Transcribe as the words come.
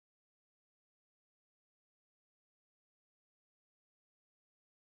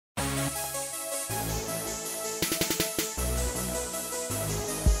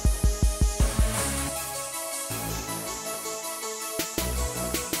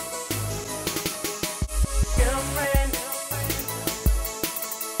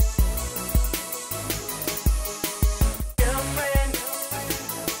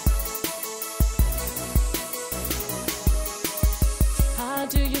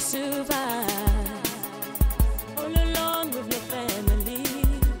survive all alone with your family?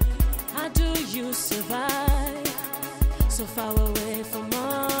 How do you survive so far away from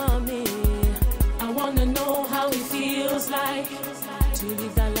mommy? I wanna know how it feels like to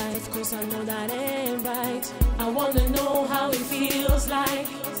live that life, cause I know that ain't right. I wanna know how it feels like.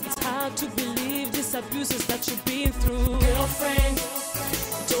 It's hard to believe these abuses that you've been through. Girlfriend,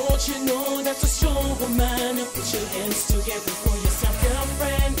 don't you know that's a strong woman? Put your hands together for yourself.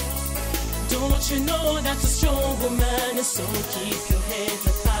 Girlfriend, don't you know that's a strong woman? So keep your head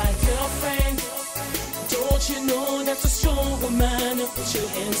up high. Girlfriend, don't you know that's a strong woman? Put your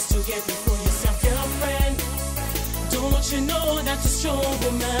hands together for yourself. Girlfriend, don't you know that's a strong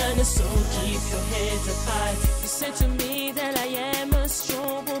woman? So keep your head up high. You said to me that I am a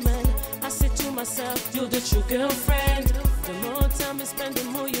strong woman. I said to myself, you're the true girlfriend. The more time we spend, the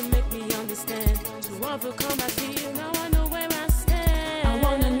more you make me understand. To overcome my fear, now I know where I stand. I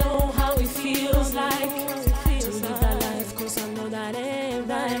wanna know how it feels like to live that life, cause I know that ain't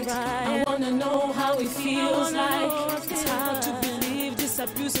right. I wanna know how it feels like. It's hard to believe these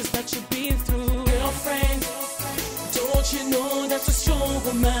abuses that you've been through. Girlfriend, don't you know that's a strong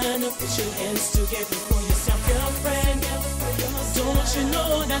woman? Put your hands together for yourself. Girlfriend, don't you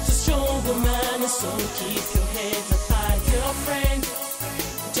know that's a strong woman? So keep your head up high. Girlfriend,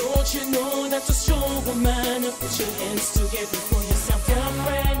 don't you know that's a strong woman? Put your hands together for yourself.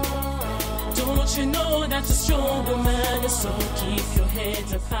 Girlfriend, don't you know that's a strong woman? So keep your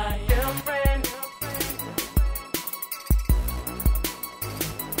head up high. Girlfriend,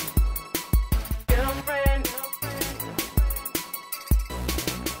 girlfriend,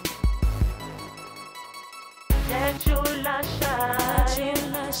 let your light shine. Let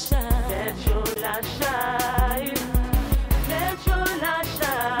your light shine. Let your light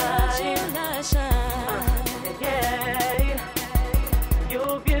shine. Yeah.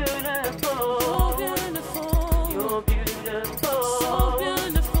 You're beautiful. You're beautiful. So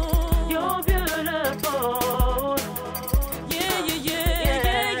beautiful. You're beautiful.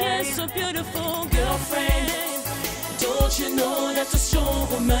 Yeah. So beautiful, girlfriend. Don't you know that's a strong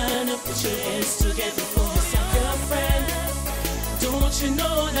woman? Put your hands together for yourself, girlfriend. Don't you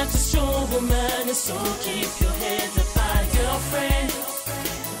know that's a strong woman? So keep your head up high. Girlfriend,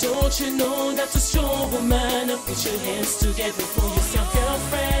 don't you know that's a strong woman? Put your hands together for yourself.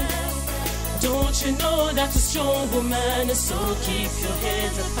 Girlfriend, don't you know that's a strong woman? So keep your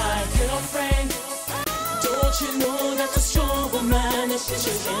head up high. Girlfriend, don't you know that's a strong woman? Put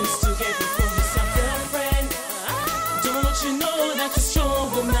your hands together for yourself. Girlfriend, don't you know that's a strong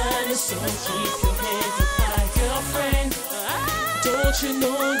woman? So keep your head up high. Girlfriend, don't you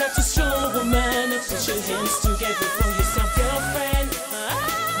know that's a strong woman? Put your hands together for yourself. Girlfriend,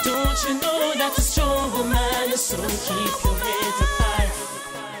 don't you know that's a strong woman? So keep your head